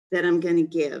that I'm going to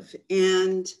give.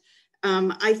 And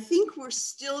I think we're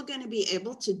still going to be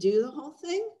able to do the whole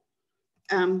thing.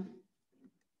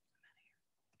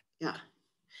 Yeah.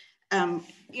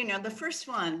 You know, the first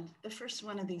one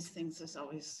of these things is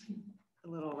always a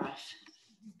little rough.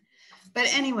 But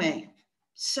anyway,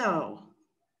 so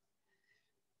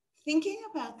thinking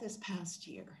about this past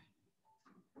year,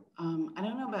 I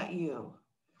don't know about you,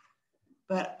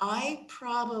 but I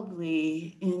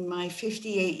probably, in my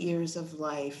 58 years of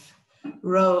life,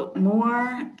 wrote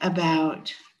more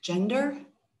about gender,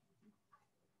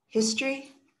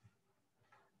 history,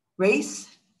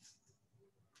 race,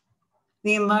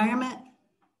 the environment,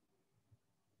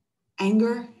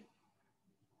 anger.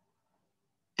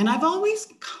 And I've always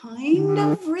kind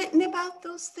of written about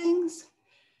those things,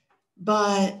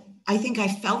 but I think I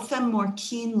felt them more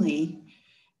keenly.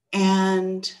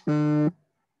 And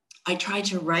I tried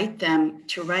to write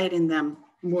in them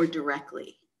more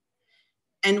directly.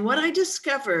 And what I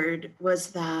discovered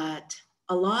was that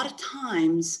a lot of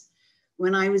times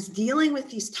when I was dealing with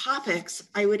these topics,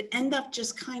 I would end up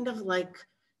just kind of like,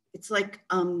 it's like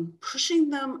pushing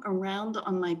them around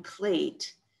on my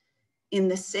plate in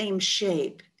the same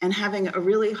shape and having a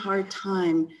really hard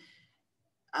time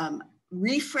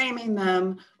reframing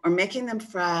them or making them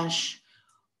fresh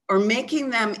or making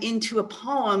them into a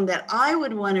poem that I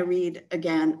would want to read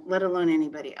again, let alone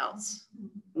anybody else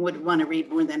would want to read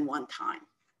more than one time.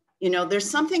 You know, there's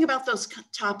something about those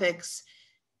topics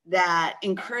that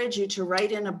encourage you to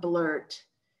write in a blurt,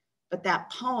 but that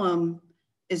poem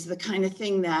is the kind of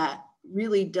thing that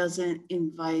really doesn't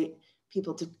invite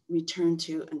people to return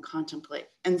to and contemplate.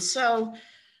 And so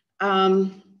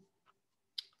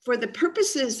for the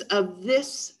purposes of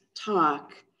this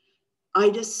talk, I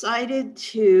decided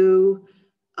to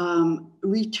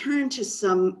return to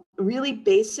some really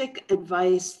basic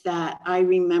advice that I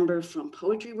remember from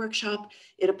poetry workshop.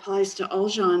 It applies to all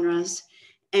genres.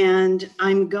 And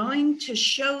I'm going to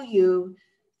show you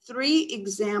 3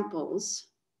 examples.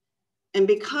 And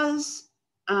because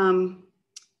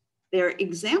they're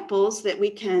examples that we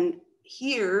can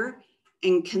hear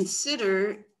and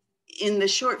consider in the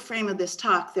short frame of this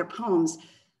talk, they're poems.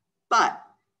 But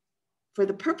for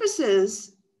the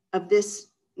purposes of this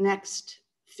next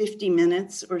 50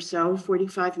 minutes or so,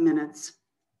 45 minutes,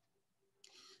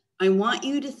 I want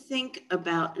you to think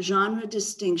about genre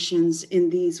distinctions in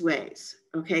these ways.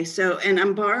 Okay, so, and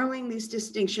I'm borrowing these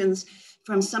distinctions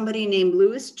from somebody named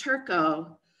Louis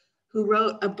Turco, who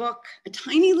wrote a book, a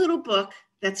tiny little book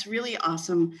that's really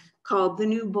awesome called The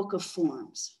New Book of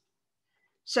Forms.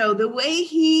 So the way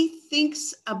he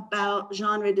thinks about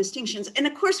genre distinctions, and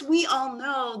of course we all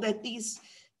know that these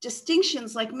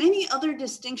distinctions, like many other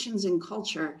distinctions in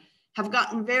culture, have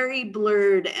gotten very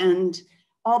blurred and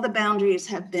all the boundaries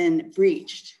have been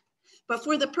breached. But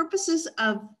for the purposes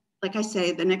of, like I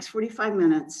say, the next 45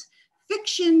 minutes,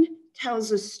 fiction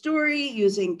tells a story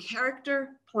using character,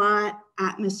 plot,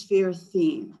 atmosphere,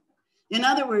 theme. In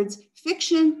other words,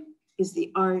 fiction is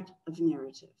the art of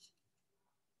narrative.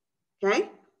 Okay?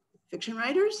 Fiction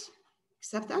writers,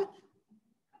 accept that?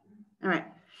 All right.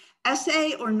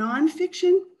 Essay or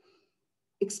nonfiction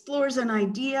explores an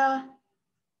idea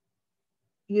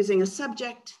using a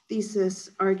subject,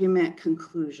 thesis, argument,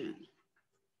 conclusion.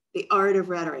 The art of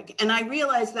rhetoric. And I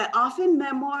realize that often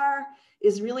memoir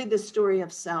is really the story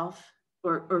of self,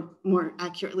 or more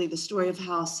accurately, the story of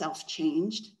how self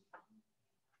changed.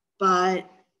 But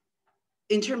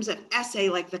in terms of essay,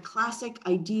 like the classic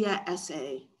idea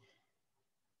essay,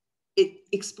 it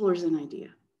explores an idea.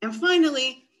 And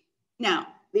finally, now,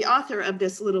 the author of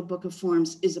this little book of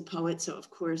forms is a poet, so of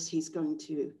course he's going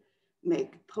to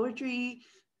make poetry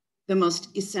the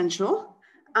most essential.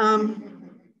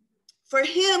 For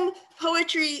him,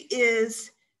 poetry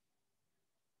is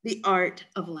the art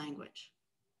of language.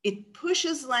 It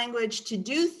pushes language to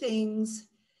do things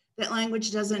that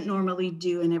language doesn't normally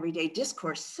do in everyday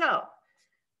discourse. So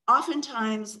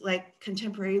oftentimes, like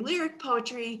contemporary lyric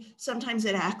poetry, sometimes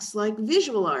it acts like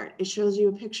visual art. It shows you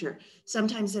a picture.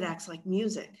 Sometimes it acts like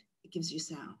music. It gives you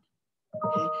sound,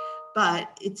 okay?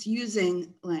 But it's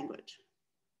using language.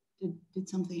 Did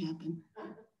something happen?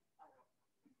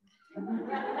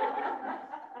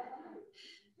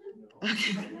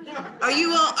 Okay. Are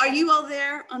you all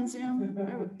there on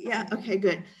Zoom? Yeah, okay,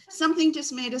 good. Something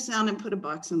just made a sound and put a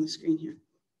box on the screen here.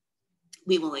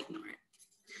 We will ignore it.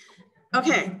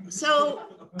 Okay, so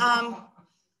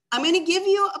I'm going to give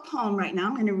you a poem right now.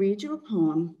 I'm going to read you a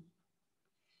poem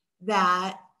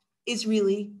that is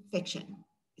really fiction.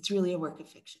 It's really a work of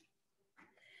fiction.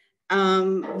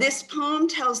 This poem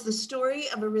tells the story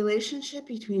of a relationship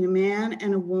between a man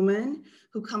and a woman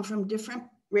who come from different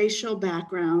racial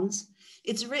backgrounds.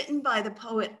 It's written by the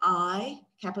poet I,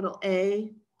 capital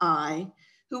A, I,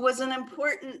 who was an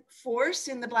important force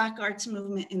in the Black arts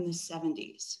movement in the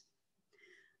 70s.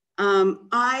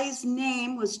 I's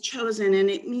name was chosen, and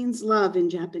it means love in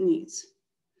Japanese.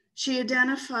 She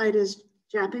identified as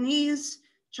Japanese,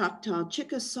 Choctaw,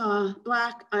 Chickasaw,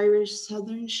 Black, Irish,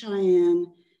 Southern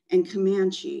Cheyenne, and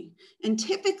Comanche, and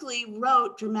typically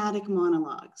wrote dramatic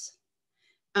monologues,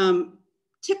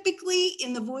 typically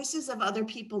in the voices of other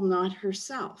people, not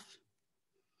herself.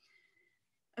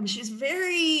 She's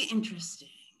very interesting.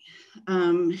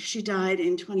 She died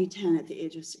in 2010 at the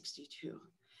age of 62.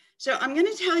 So I'm going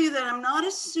to tell you that I'm not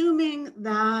assuming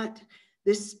that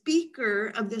the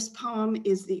speaker of this poem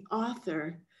is the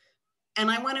author. And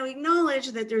I want to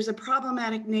acknowledge that there's a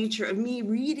problematic nature of me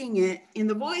reading it in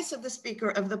the voice of the speaker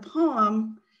of the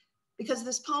poem, because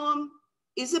this poem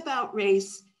is about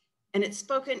race and it's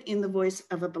spoken in the voice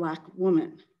of a Black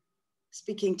woman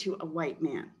speaking to a white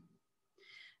man.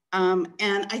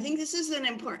 And I think this is an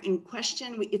important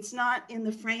question. It's not in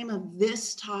the frame of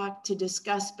this talk to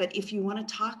discuss, but if you want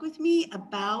to talk with me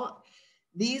about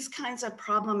these kinds of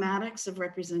problematics of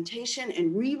representation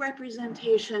and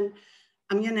re-representation,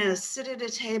 I'm going to sit at a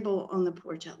table on the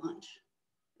porch at lunch,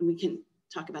 and we can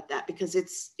talk about that because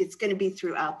it's going to be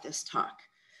throughout this talk.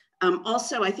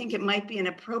 Also, I think it might be an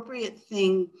appropriate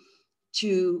thing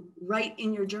to write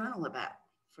in your journal about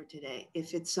for today,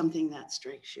 if it's something that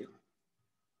strikes you.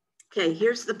 Okay,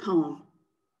 here's the poem.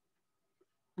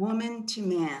 Woman to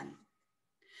man.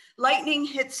 Lightning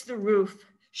hits the roof,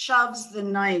 shoves the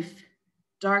knife,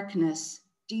 darkness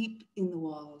deep in the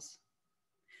walls.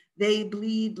 They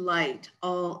bleed light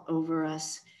all over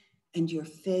us, and your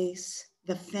face,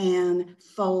 the fan,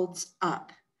 folds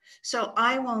up. So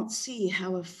I won't see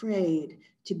how afraid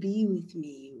to be with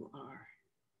me you are.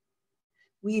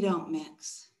 We don't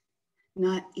mix,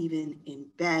 not even in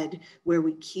bed where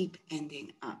we keep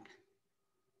ending up.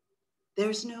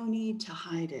 There's no need to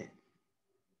hide it.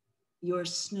 You're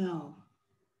snow,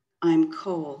 I'm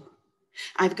coal.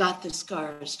 I've got the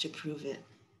scars to prove it.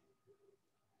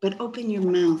 But open your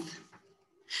mouth.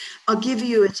 I'll give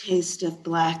you a taste of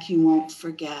black you won't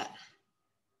forget.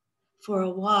 For a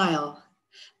while,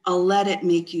 I'll let it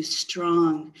make you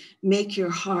strong, make your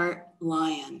heart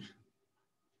lion.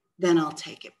 Then I'll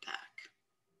take it back.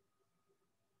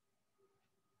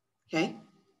 Okay?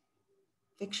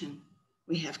 Fiction.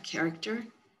 We have character,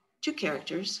 two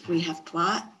characters. We have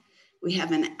plot. We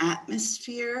have an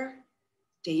atmosphere,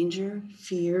 danger,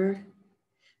 fear.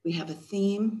 We have a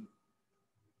theme,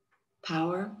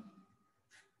 power,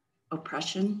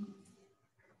 oppression.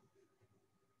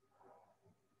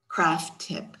 Craft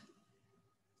tip,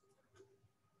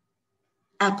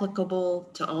 applicable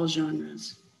to all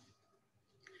genres.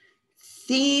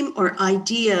 Theme or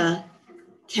idea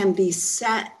can be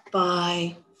set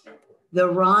by the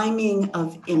rhyming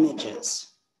of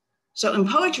images. So in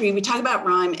poetry, we talk about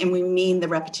rhyme and we mean the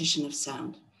repetition of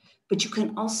sound, but you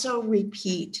can also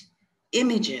repeat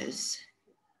images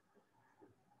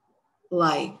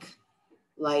like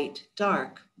light,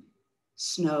 dark,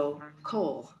 snow,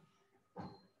 coal,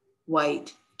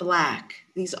 white, black.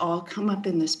 These all come up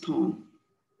in this poem.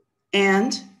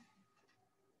 And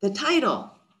the title,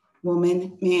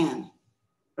 woman, man,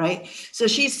 right? So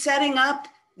she's setting up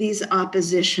these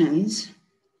oppositions.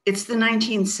 It's the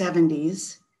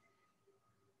 1970s.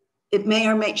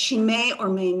 She may or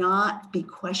may not be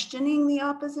questioning the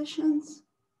oppositions.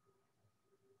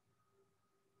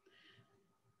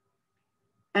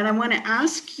 And I want to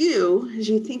ask you, as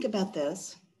you think about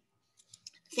this,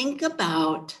 think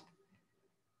about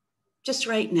just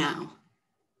right now,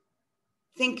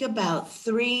 think about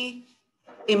 3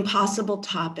 impossible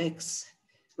topics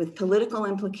with political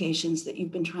implications that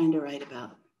you've been trying to write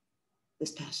about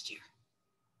this past year.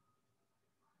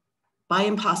 By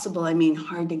impossible, I mean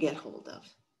hard to get hold of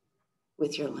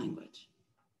with your language.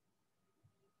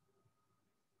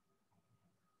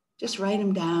 Just write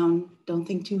them down. Don't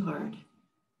think too hard.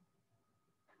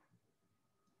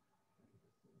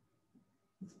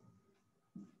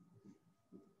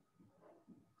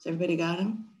 Has everybody got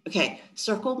them? Okay,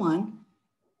 circle 1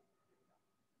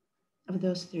 of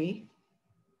those 3.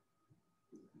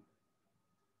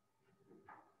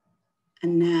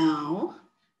 And now,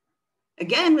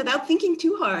 again, without thinking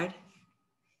too hard,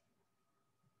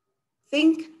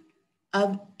 think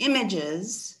of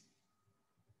images,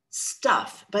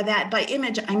 stuff. By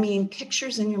image, I mean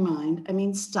pictures in your mind. I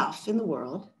mean stuff in the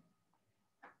world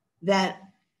that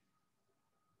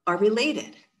are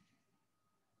related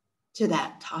to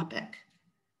that topic,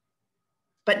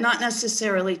 but not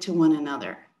necessarily to one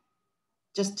another,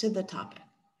 just to the topic.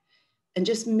 And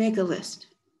just make a list.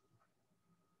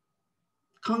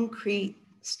 concrete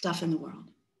stuff in the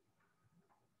world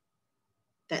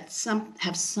that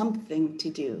have something to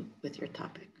do with your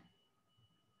topic.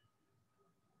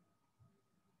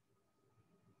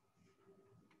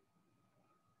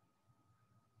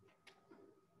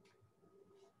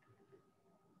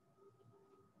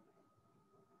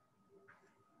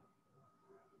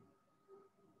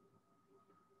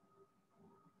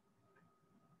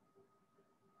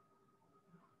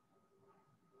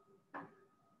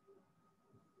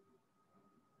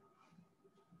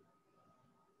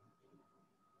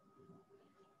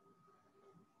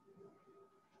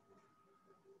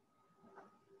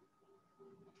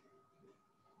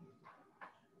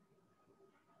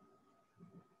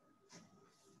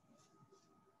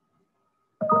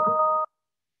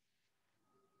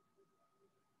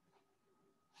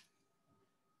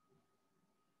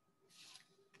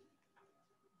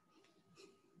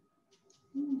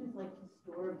 Like to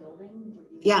store a building?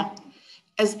 Yeah,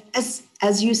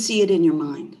 as you see it in your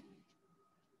mind.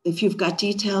 If you've got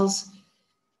details,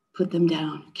 put them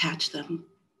down, catch them.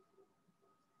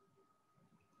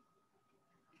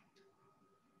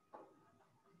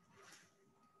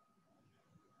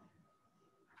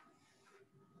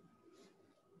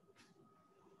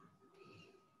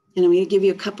 And I'm going to give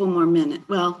you a couple more minutes.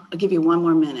 Well, I'll give you one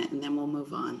more minute and then we'll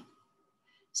move on.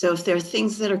 So if there are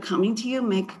things that are coming to you,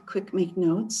 make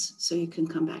notes so you can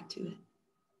come back to it.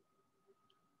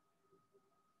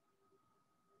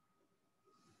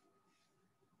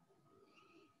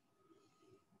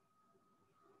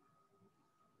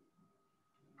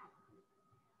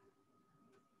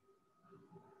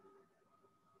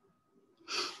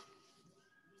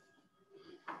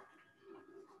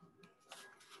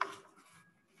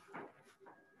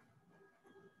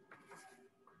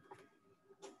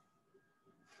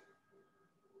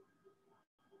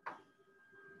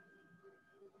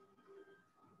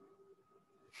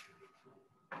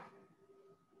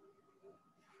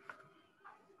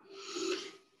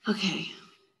 Okay,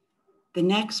 the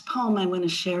next poem I want to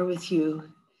share with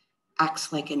you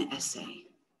acts like an essay.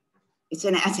 It's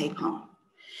an essay poem.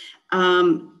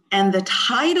 And the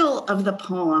title of the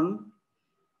poem,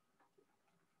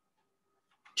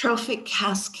 Trophic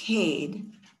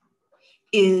Cascade,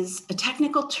 is a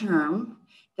technical term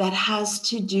that has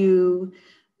to do,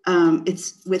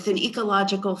 it's with an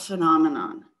ecological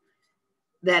phenomenon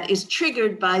that is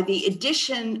triggered by the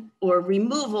addition or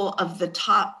removal of the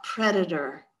top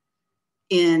predator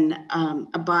in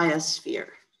a biosphere.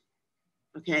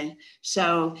 Okay,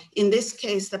 so in this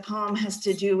case, the poem has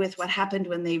to do with what happened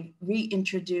when they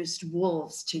reintroduced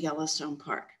wolves to Yellowstone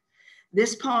Park.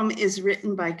 This poem is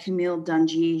written by Camille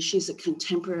Dungy. She's a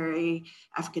contemporary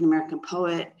African-American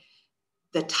poet.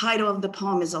 The title of the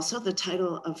poem is also the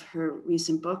title of her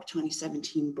recent book,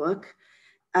 2017 book.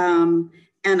 And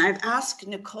I've asked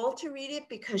Nicole to read it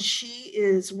because she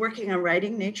is working on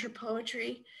writing nature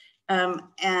poetry.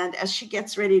 And as she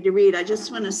gets ready to read, I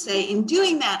just want to say, in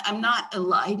doing that, I'm not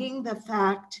eliding the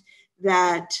fact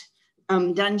that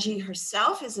Dungy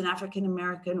herself is an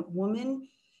African-American woman,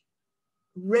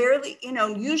 rarely,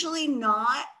 usually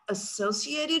not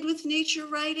associated with nature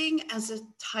writing as a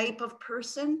type of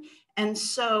person. And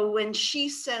so when she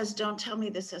says, "Don't tell me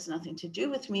this has nothing to do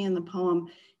with me" in the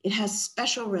poem, it has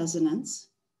special resonance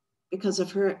because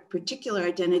of her particular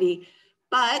identity,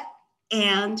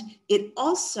 and it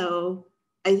also,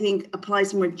 I think,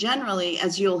 applies more generally,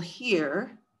 as you'll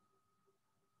hear,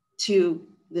 to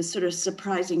this sort of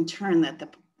surprising turn that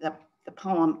the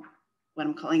poem, what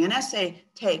I'm calling an essay,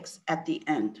 takes at the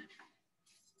end.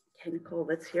 Okay, Nicole,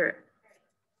 let's hear it.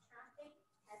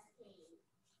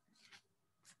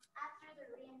 After the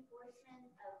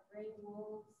reinforcement of gray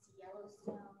wolves to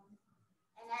Yellowstone,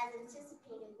 and as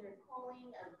anticipated, their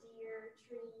culling of deer,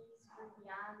 trees grew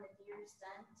beyond the deer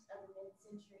stunt of the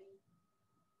mid-century.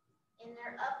 In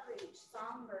their upreach,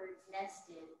 songbirds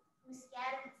nested, whose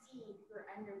scattered seed grew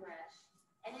underbrush,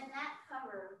 and in that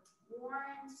cover,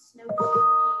 warren snowshoe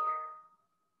hare.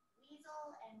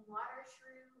 Weasel and water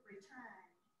shrew returned,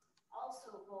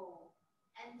 also bold,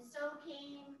 and so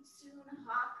came soon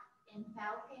hawk and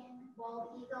falcon,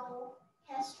 bald eagle,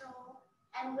 kestrel,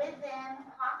 and with them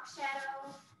hawk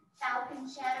shadow, falcon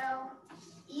shadow,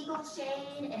 eagle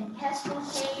shade, and kestrel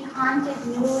shade haunted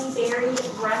newly buried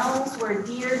runnels where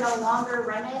deer no longer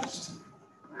rummaged,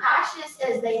 cautious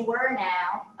as they were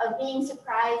now of being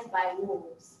surprised by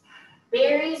wolves.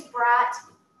 Berries brought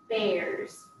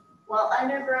bears, while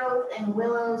undergrowth and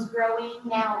willows growing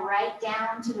now right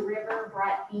down to the river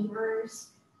brought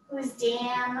beavers, whose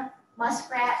dam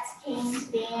muskrats came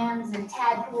to dams and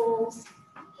tadpoles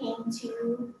came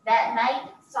to that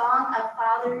night song of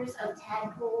fathers of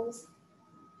tadpoles.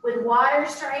 With water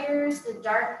striders, the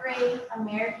dark gray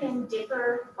American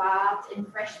dipper bobbed in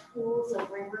fresh pools of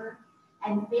river,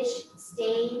 and fish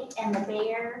stayed, and the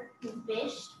bear who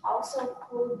fished also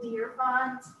pulled deer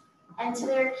fawns, and to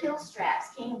their kill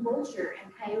straps came vulture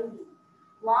and coyote,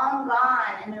 long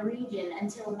gone in the region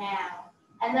until now,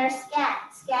 and their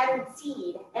scattered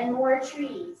seed and more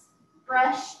trees,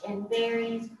 brush and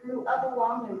berries grew up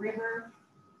along the river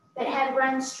that had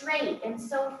run straight and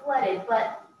so flooded,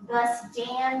 but thus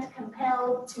dammed,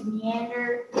 compelled to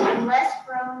meander, and less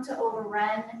prone to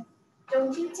overrun.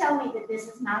 Don't you tell me that this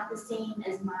is not the same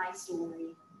as my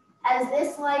story. As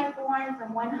this life born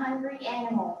from one hungry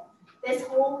animal, this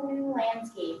whole new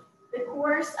landscape, the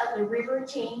course of the river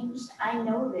changed, I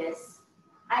know this.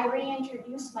 I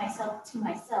reintroduced myself to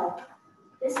myself,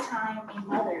 this time a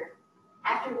mother,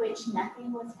 after which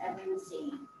nothing was ever the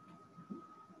same.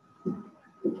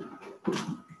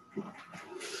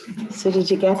 So did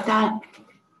you get that?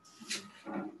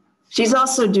 She's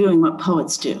also doing what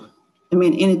poets do. I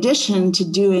mean, in addition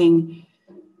to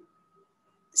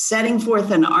setting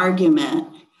forth an argument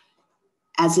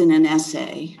as in an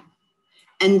essay,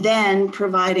 and then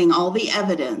providing all the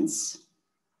evidence,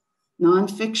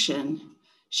 nonfiction,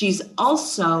 she's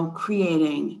also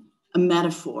creating a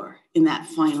metaphor in that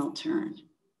final turn,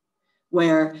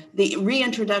 where the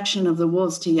reintroduction of the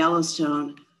wolves to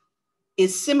Yellowstone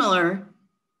is similar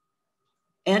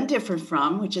and different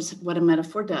from, which is what a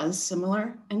metaphor does,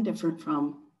 similar and different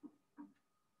from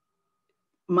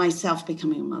myself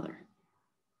becoming a mother.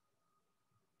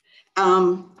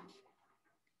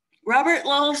 Robert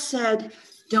Lowell said,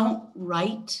 don't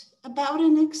write about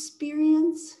an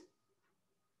experience,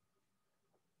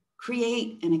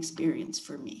 create an experience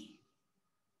for me,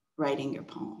 writing your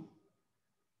poem.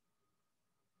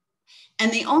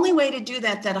 And the only way to do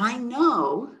that I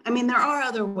know, I mean, there are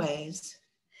other ways,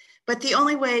 but the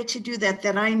only way to do that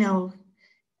I know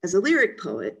as a lyric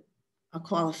poet, I'll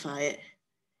qualify it,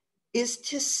 is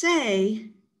to say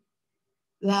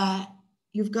that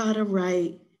you've got to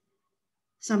write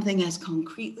something as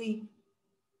concretely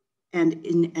and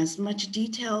in as much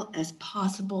detail as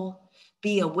possible,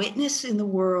 be a witness in the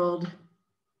world,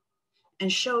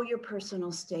 and show your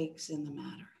personal stakes in the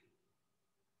matter.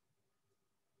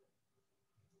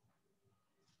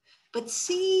 But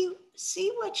see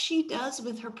what she does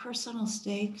with her personal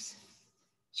stakes?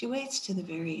 She waits to the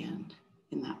very end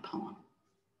in that poem.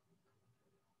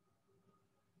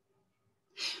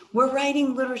 We're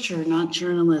writing literature, not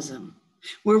journalism.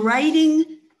 We're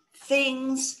writing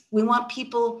things we want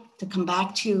people to come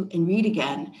back to and read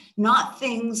again, not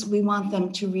things we want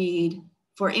them to read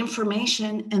for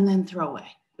information and then throw away,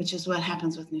 which is what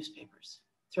happens with newspapers.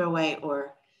 Throw away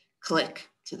or click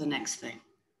to the next thing.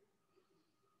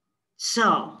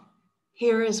 So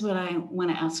here is what I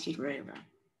want to ask you to write about.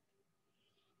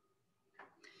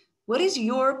 What is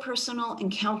your personal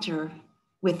encounter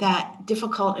with that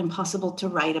difficult, impossible to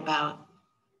write about,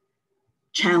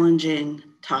 challenging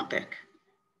topic?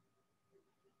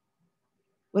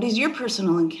 What is your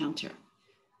personal encounter?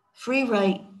 Free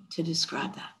right to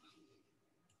describe that.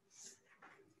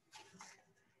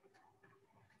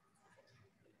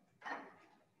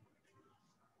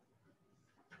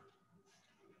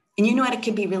 And you know what? It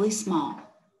could be really small.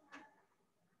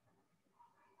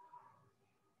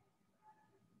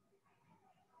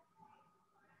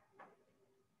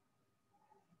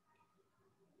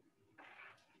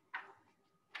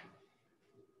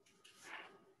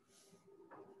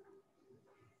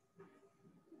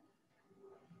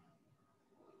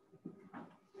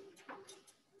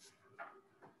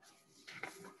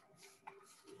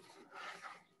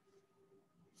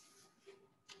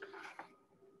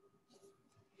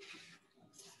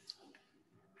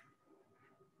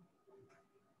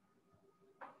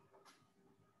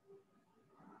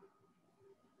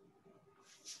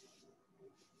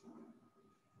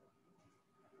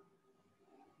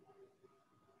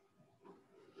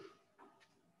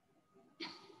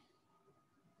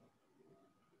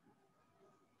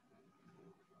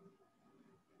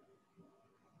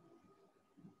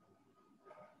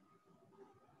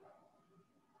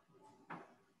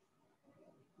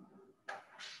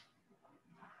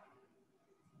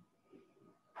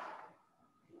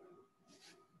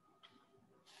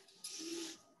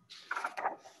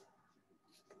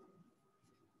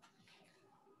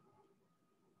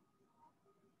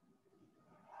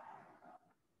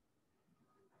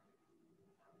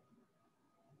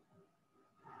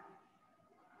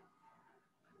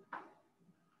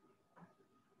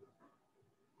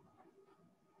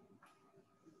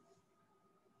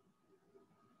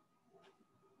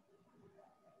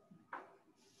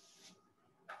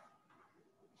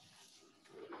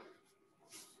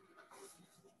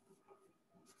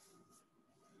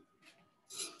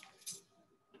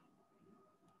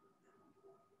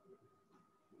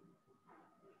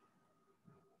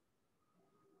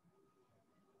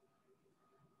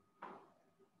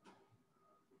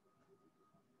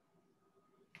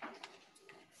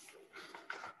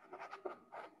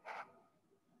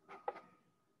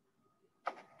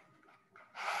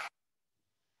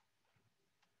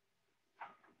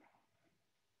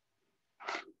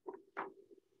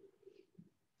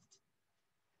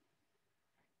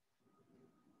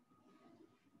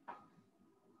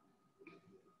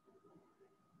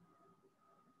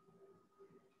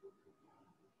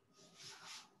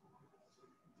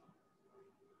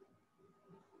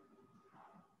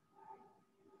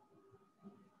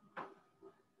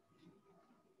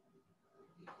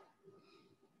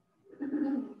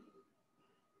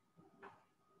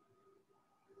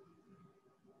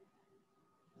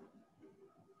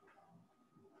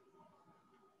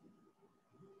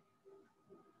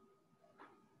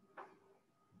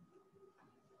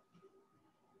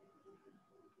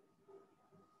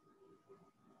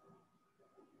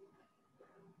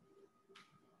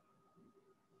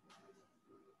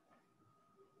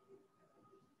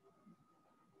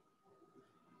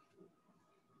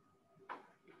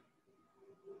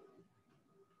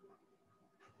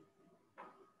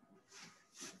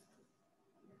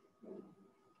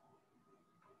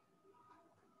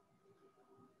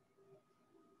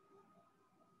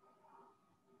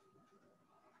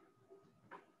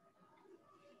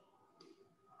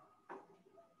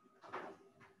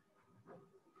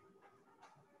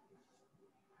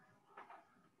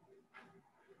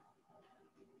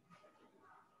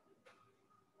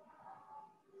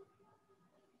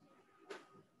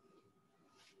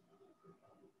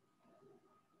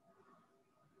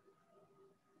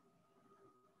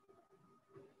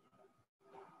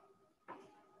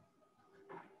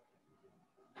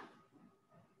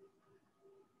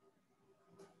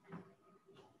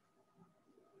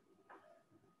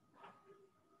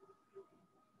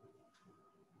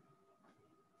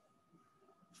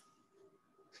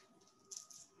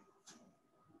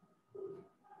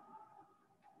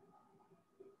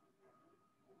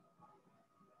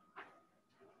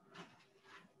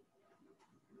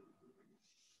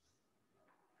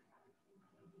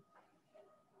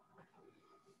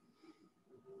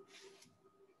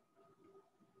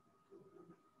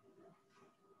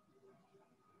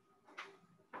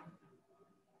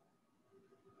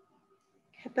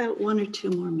 About 1 or 2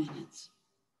 more minutes.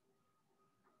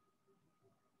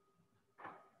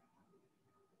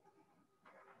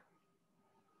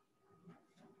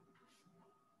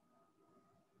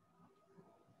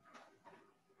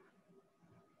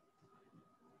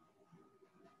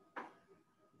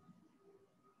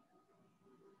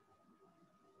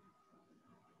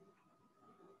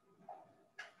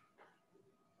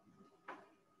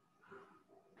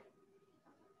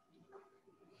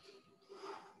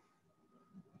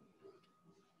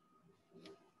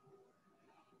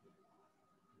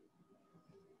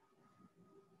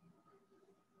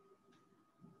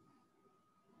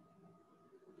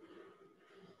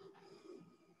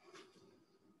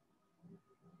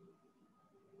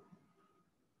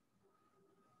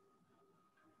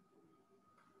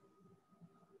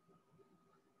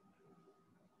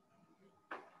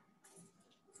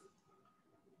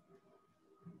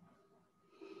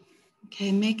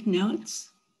 Okay, make notes.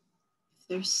 If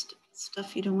there's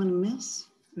stuff you don't want to miss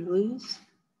or lose.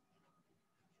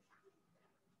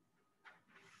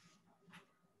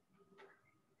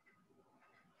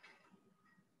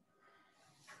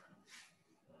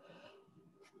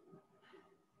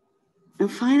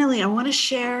 And finally, I want to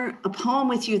share a poem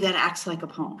with you that acts like a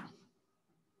poem.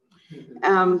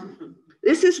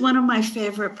 This is one of my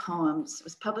favorite poems. It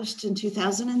was published in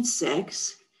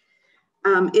 2006.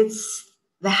 It's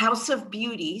The House of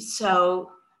Beauty.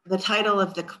 So the title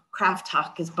of the craft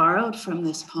talk is borrowed from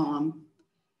this poem.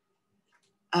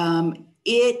 The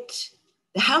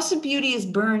House of Beauty is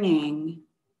burning.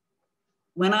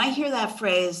 When I hear that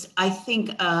phrase, I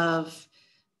think of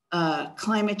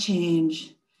climate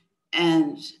change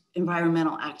and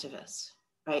environmental activists,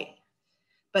 right?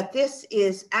 But this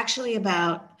is actually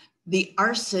about the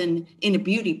arson in a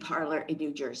beauty parlor in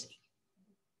New Jersey.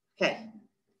 Okay,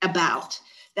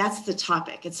 that's the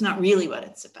topic. It's not really what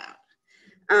it's about.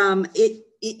 It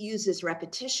uses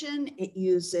repetition. It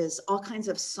uses all kinds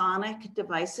of sonic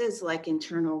devices like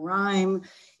internal rhyme.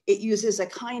 It uses a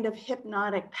kind of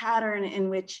hypnotic pattern in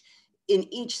which in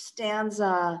each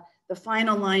stanza, the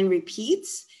final line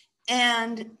repeats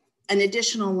and an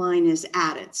additional line is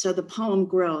added. So the poem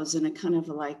grows in a kind of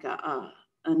like a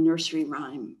nursery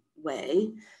rhyme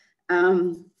way.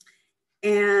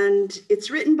 And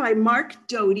it's written by Mark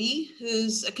Doty,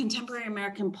 who's a contemporary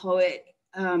American poet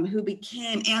who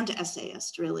became, and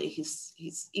essayist really,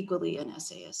 he's equally an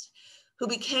essayist, who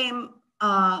became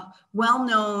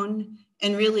well-known,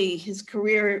 and really his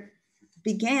career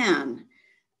began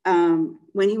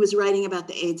when he was writing about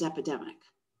the AIDS epidemic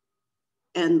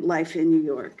and life in New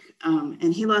York.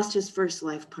 And he lost his first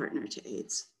life partner to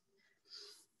AIDS.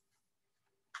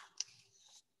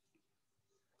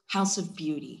 House of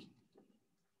Beauty.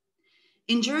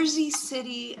 In Jersey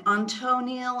City, on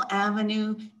Toneil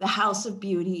Avenue, the House of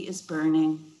Beauty is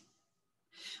burning.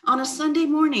 On a Sunday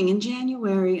morning in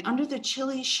January, under the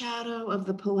chilly shadow of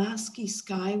the Pulaski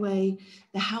Skyway,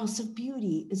 the House of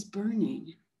Beauty is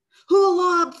burning. Who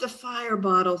lobbed the fire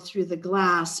bottle through the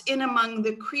glass, in among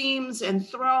the creams and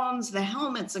thrones, the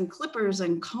helmets and clippers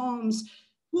and combs?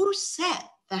 Who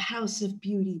set the House of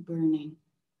Beauty burning?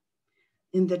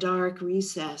 In the dark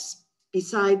recess,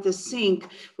 beside the sink,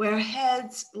 where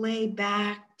heads lay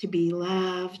back to be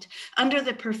laved, under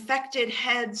the perfected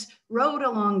heads rode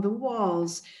along the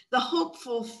walls, the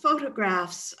hopeful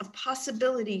photographs of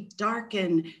possibility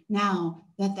darken now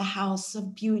that the House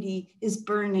of Beauty is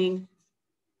burning.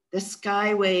 The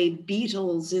skyway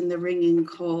beetles in the ringing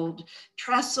cold,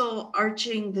 trestle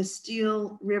arching the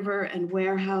steel river and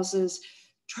warehouses,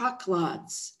 truck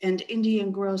lots and Indian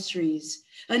groceries,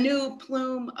 a new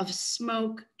plume of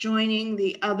smoke joining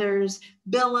the others,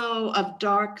 billow of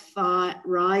dark thought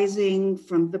rising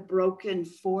from the broken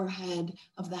forehead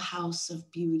of the House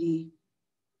of Beauty.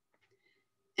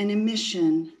 An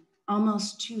emission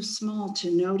almost too small to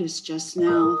notice just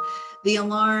now, the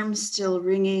alarm still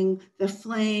ringing, the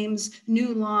flames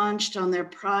new launched on their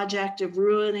project of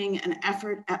ruining an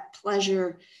effort at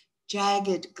pleasure,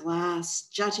 jagged glass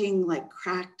jutting like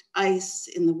cracked ice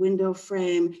in the window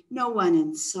frame, no one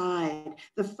inside,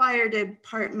 the fire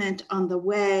department on the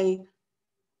way.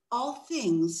 All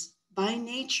things by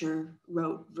nature,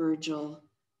 wrote Virgil,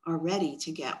 are ready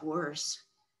to get worse.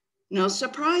 No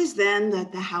surprise then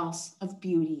that the House of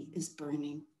Beauty is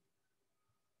burning.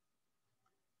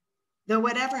 Though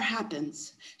whatever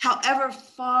happens, however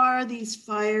far these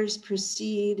fires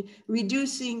proceed,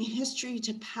 reducing history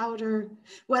to powder,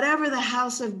 whatever the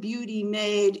House of Beauty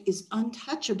made is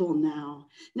untouchable now.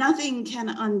 Nothing can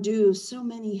undo so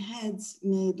many heads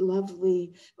made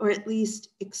lovely, or at least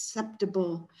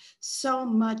acceptable, so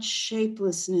much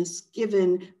shapelessness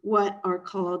given what are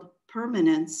called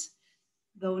permanence.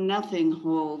 though nothing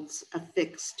holds a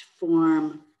fixed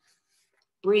form.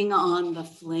 Bring on the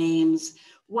flames.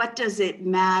 What does it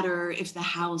matter if the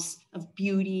house of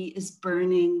beauty is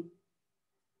burning?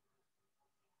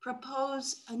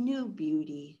 Propose a new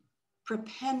beauty,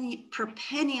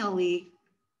 perennially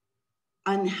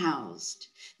unhoused.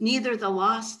 Neither the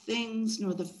lost things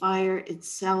nor the fire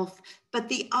itself, but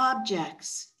the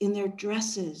objects in their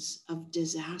dresses of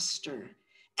disaster.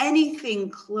 Anything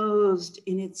closed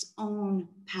in its own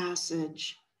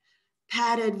passage.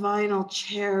 Padded vinyl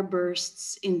chair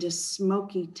bursts into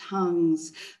smoky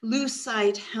tongues.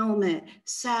 Lucite helmet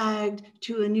sagged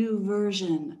to a new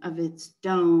version of its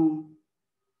dome.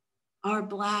 Our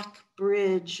black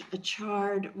bridge, a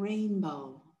charred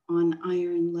rainbow on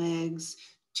iron legs,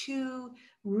 two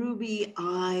ruby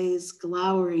eyes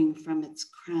glowering from its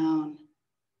crown.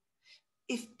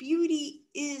 If beauty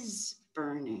is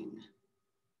burning,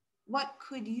 what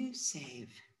could you save?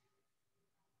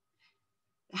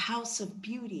 The house of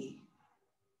beauty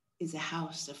is a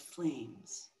house of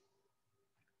flames.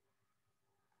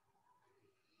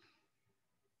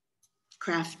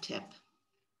 Craft tip,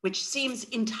 which seems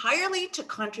entirely to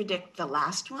contradict the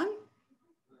last one.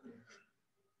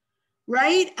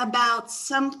 Write about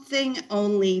something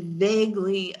only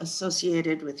vaguely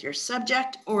associated with your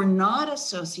subject or not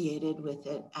associated with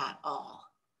it at all,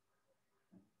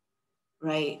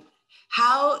 right?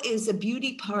 How is a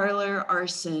beauty parlor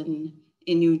arson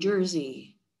in New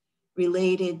Jersey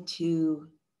related to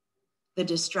the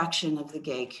destruction of the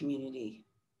gay community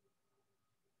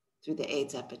through the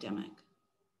AIDS epidemic?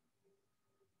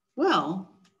 Well,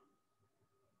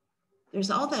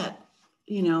 there's all that,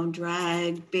 you know,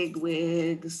 drag, big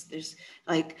wigs, there's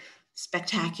like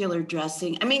spectacular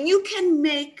dressing. I mean, you can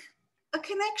make a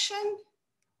connection,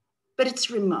 but it's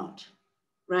remote,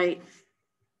 right?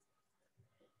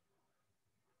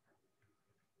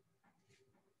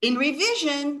 In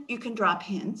revision, you can drop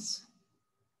hints,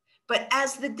 but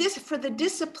as for the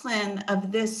discipline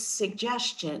of this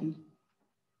suggestion,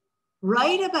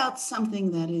 write about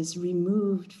something that is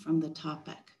removed from the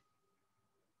topic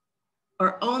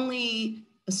or only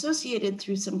associated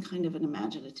through some kind of an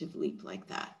imaginative leap like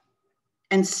that,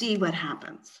 and see what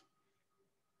happens.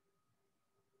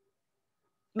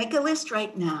 Make a list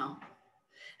right now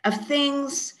of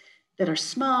things that are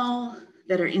small,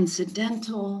 that are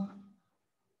incidental,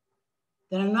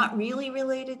 that are not really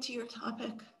related to your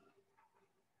topic,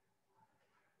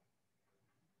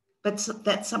 but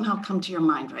that somehow come to your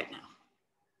mind right now.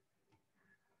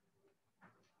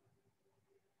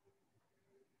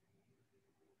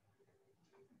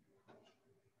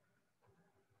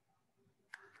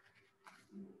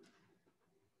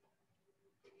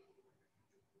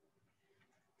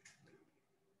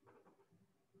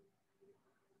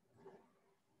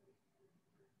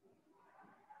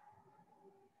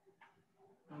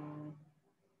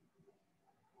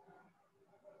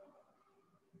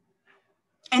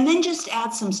 And then just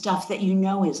add some stuff that you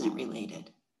know isn't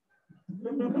related.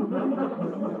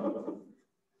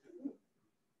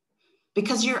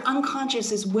 Because your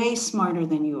unconscious is way smarter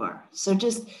than you are. So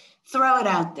just throw it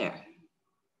out there.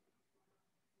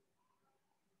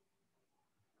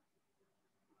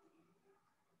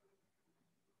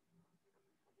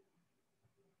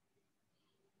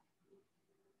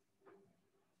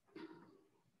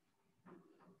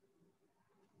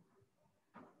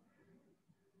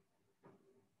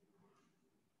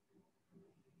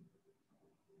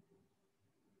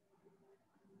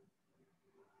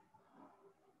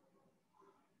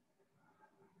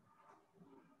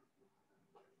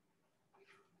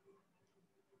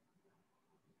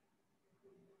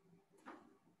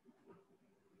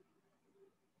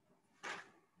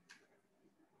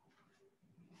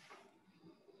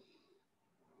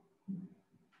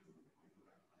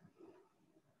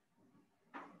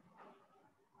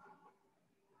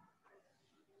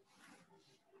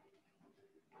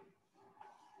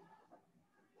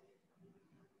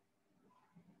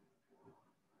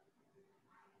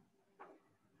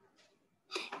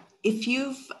 If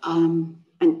you've, and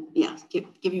yeah,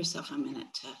 give yourself a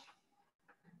minute to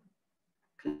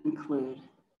conclude,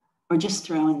 or just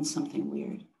throw in something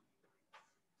weird.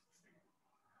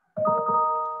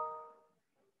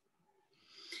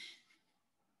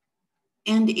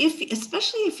 And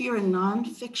especially if you're a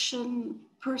nonfiction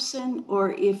person,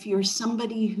 or if you're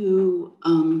somebody who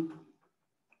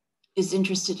is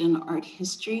interested in art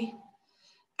history,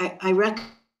 I recommend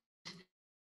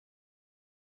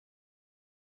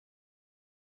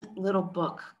a little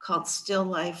book called Still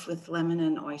Life with Lemon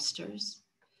and Oysters.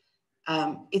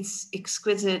 It's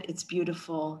exquisite, it's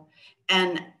beautiful,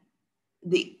 and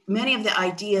many of the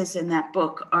ideas in that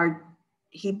book are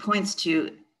he points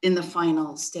to in the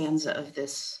final stanza of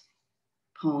this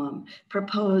poem,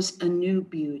 propose a new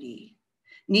beauty,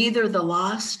 neither the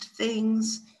lost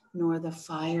things nor the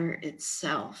fire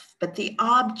itself, but the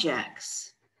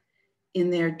objects in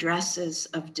their dresses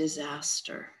of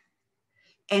disaster,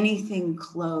 anything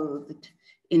clothed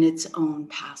in its own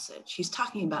passage. He's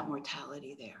talking about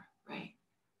mortality there, right?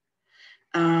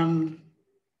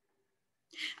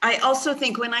 I also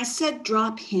think when I said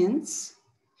drop hints,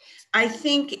 I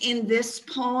think in this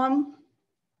poem,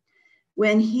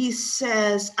 when he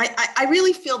says, I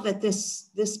really feel that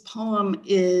this poem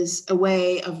is a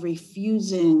way of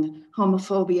refusing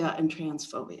homophobia and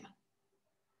transphobia.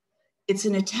 It's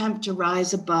an attempt to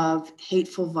rise above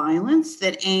hateful violence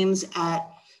that aims at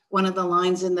one of the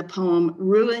lines in the poem,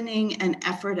 ruining an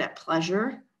effort at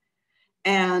pleasure,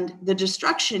 and the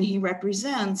destruction he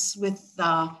represents with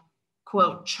the,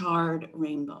 quote, charred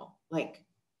rainbow. Like,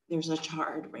 there's a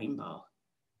charred rainbow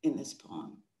in this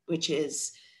poem, which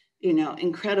is, you know,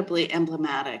 incredibly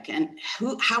emblematic. And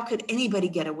how could anybody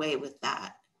get away with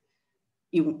that?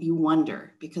 You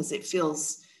wonder, because it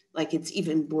feels like it's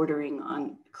even bordering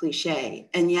on cliche.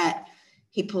 And yet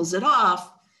he pulls it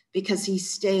off because he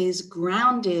stays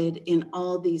grounded in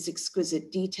all these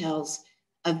exquisite details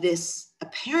of this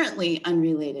apparently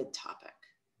unrelated topic.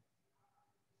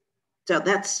 So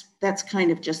that's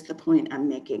kind of just the point I'm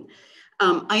making.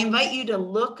 I invite you to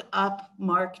look up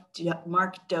Mark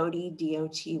Doty,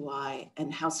 D-O-T-Y,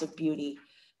 and House of Beauty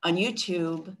on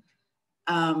YouTube.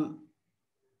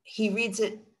 He reads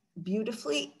it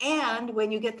beautifully. And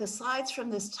when you get the slides from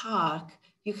this talk,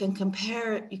 you can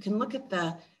compare, you can look at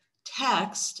the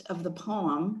text of the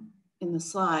poem in the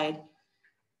slide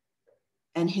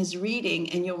and his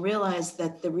reading, and you'll realize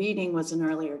that the reading was an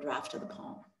earlier draft of the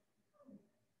poem.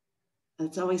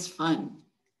 It's always fun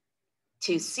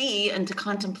to see and to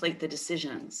contemplate the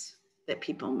decisions that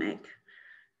people make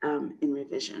in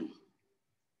revision.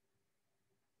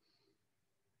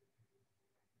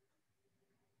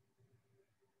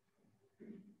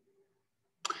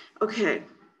 Okay,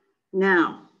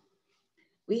 now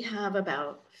we have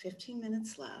about 15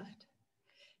 minutes left.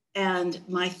 And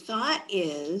my thought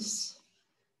is,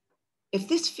 if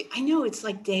this, I know it's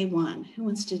like day one, who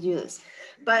wants to do this?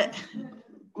 But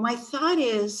my thought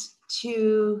is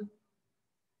to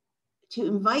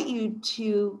invite you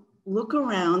to look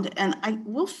around, and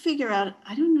we'll figure out,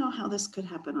 I don't know how this could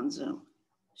happen on Zoom.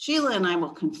 Sheila and I will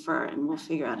confer and we'll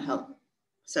figure out how.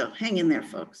 So hang in there,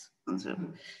 folks, on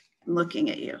Zoom. I'm looking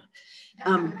at you.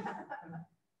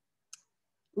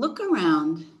 Look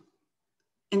around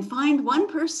and find one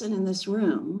person in this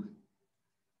room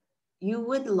you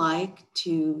would like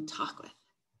to talk with.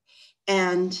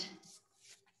 And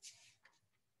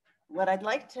what I'd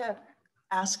like to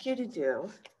ask you to do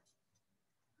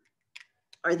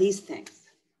are these things.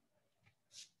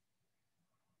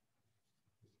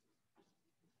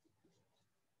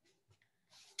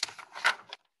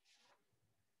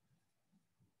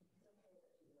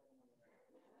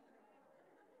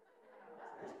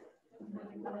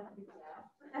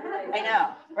 I know,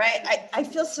 right? I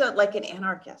feel so like an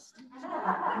anarchist.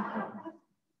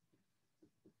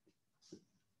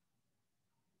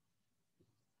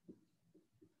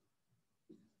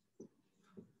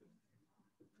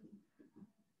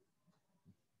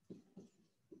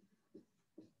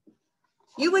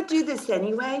 You would do this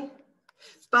anyway,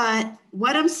 but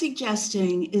what I'm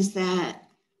suggesting is that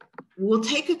we'll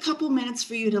take a couple minutes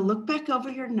for you to look back over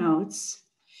your notes.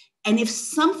 And if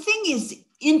something is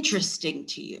interesting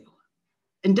to you,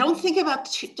 and don't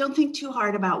think too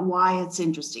hard about why it's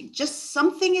interesting, just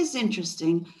something is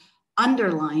interesting,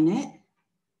 underline it,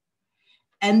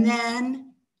 and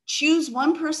then choose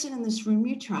one person in this room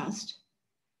you trust,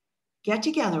 get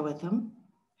together with them,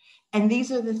 and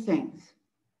these are the things.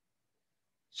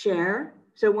 Share.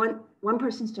 So one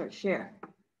person starts, share.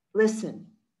 Listen.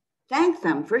 Thank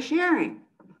them for sharing.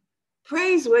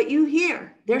 Praise what you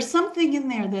hear. There's something in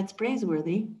there that's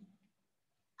praiseworthy.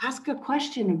 Ask a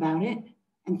question about it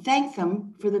and thank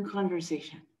them for the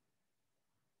conversation.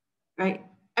 Right?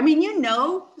 I mean, you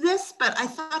know this, but I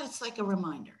thought it's like a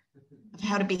reminder of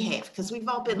how to behave because we've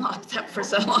all been locked up for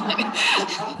so long.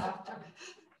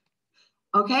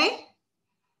 Okay?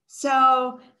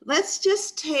 So let's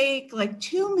just take like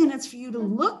 2 minutes for you to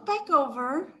look back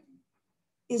over.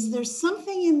 Is there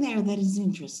something in there that is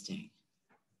interesting?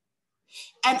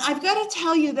 And I've got to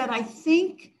tell you that I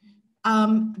think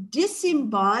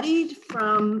disembodied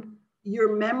from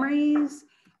your memories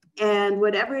and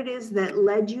whatever it is that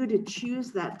led you to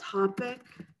choose that topic,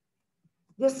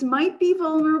 this might be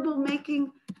vulnerable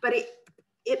making, but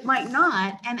it might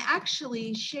not. And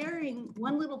actually sharing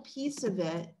one little piece of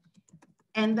it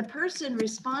And the person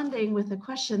responding with a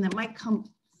question that might come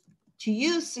to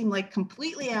you seem like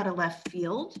completely out of left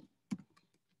field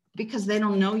because they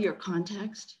don't know your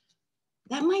context,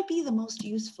 that might be the most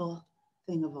useful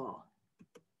thing of all.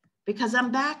 Because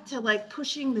I'm back to like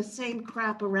pushing the same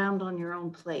crap around on your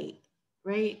own plate,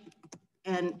 right?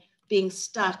 And being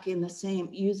stuck in the same,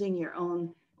 using your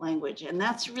own language. And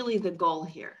that's really the goal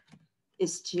here,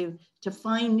 is to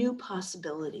find new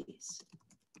possibilities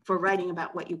for writing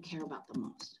about what you care about the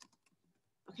most.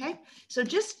 Okay, so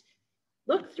just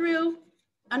look through,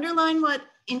 underline what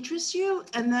interests you,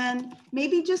 and then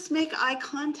maybe just make eye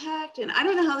contact. And I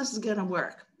don't know how this is gonna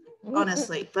work,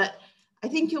 honestly, but I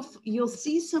think you'll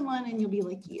see someone and you'll be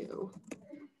like, you.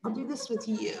 I'll do this with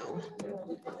you.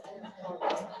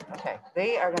 Okay,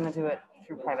 they are going to do it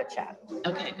through private chat.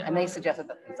 Okay, good. And they suggested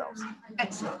that themselves.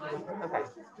 Excellent. Okay.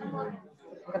 I'm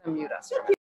going to mute us for a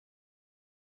minute.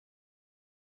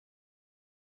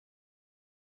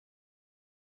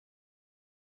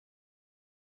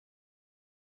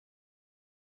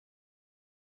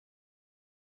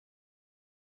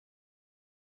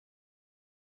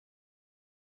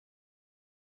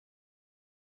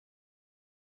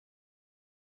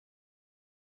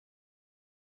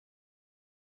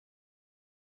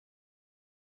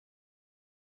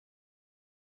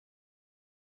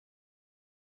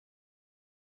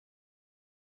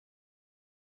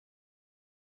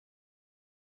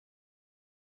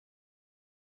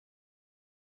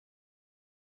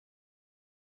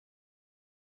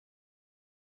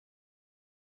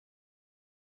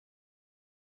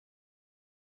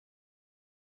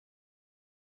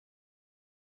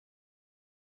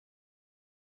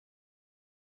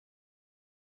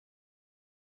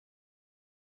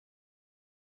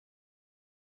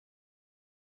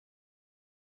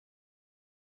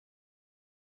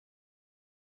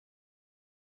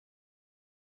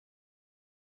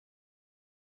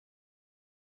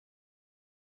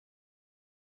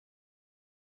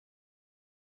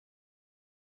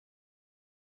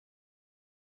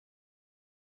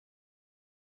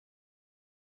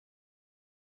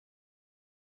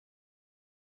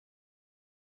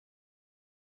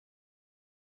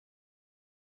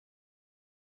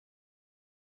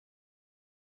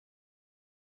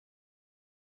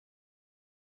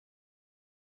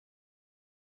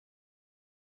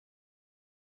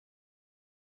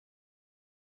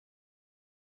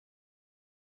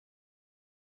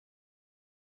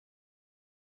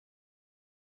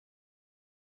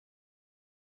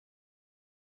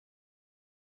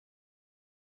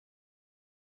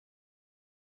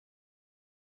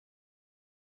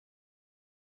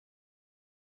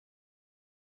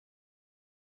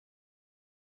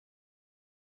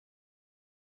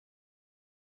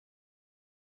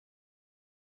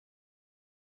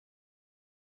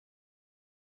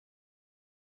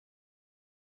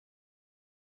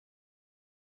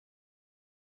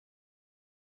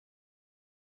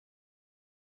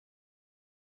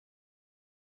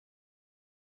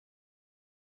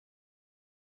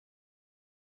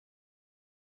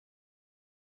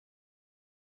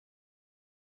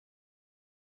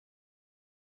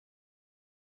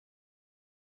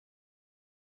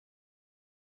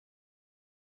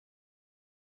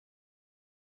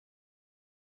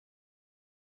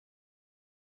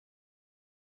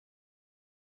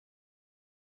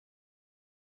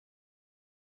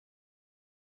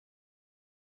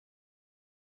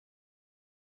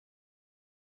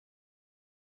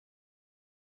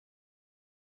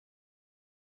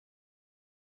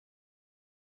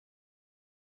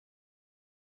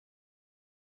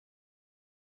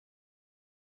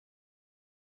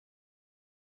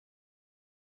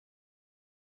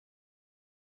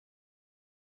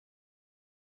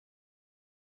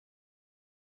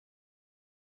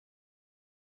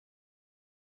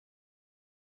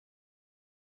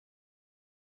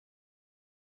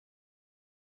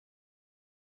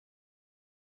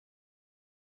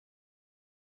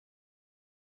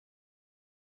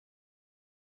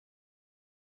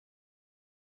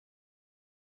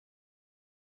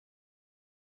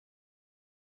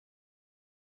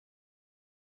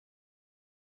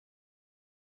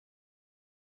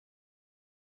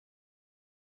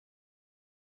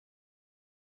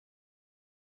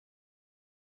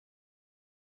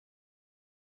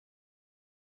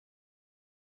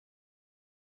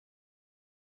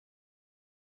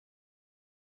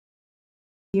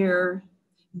 Hear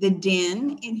the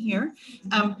din in here.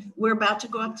 We're about to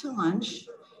go up to lunch.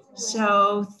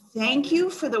 So thank you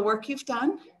for the work you've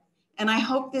done. And I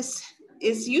hope this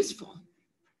is useful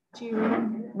to your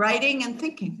writing and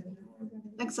thinking.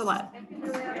 Thanks a lot.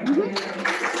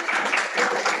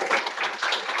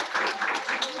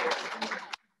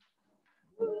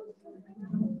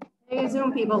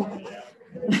 Zoom, people.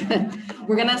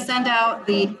 We're gonna send out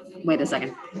the, wait a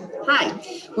second. Hi,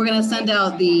 we're gonna send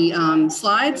out the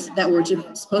slides that were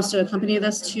supposed to accompany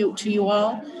this to you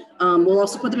all. We'll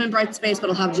also put them in Brightspace, but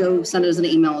I'll have Joe send it as an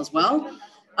email as well.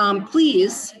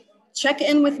 Please check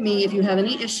in with me if you have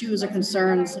any issues or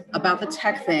concerns about the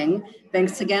tech thing.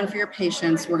 Thanks again for your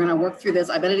patience. We're gonna work through this.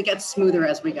 I bet it gets smoother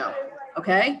as we go,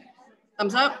 okay?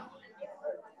 Thumbs up?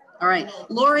 All right,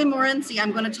 Lori Morency,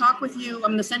 I'm gonna talk with you.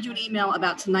 I'm gonna send you an email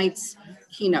about tonight's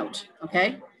keynote,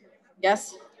 okay?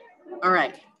 Yes? All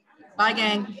right, bye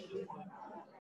gang.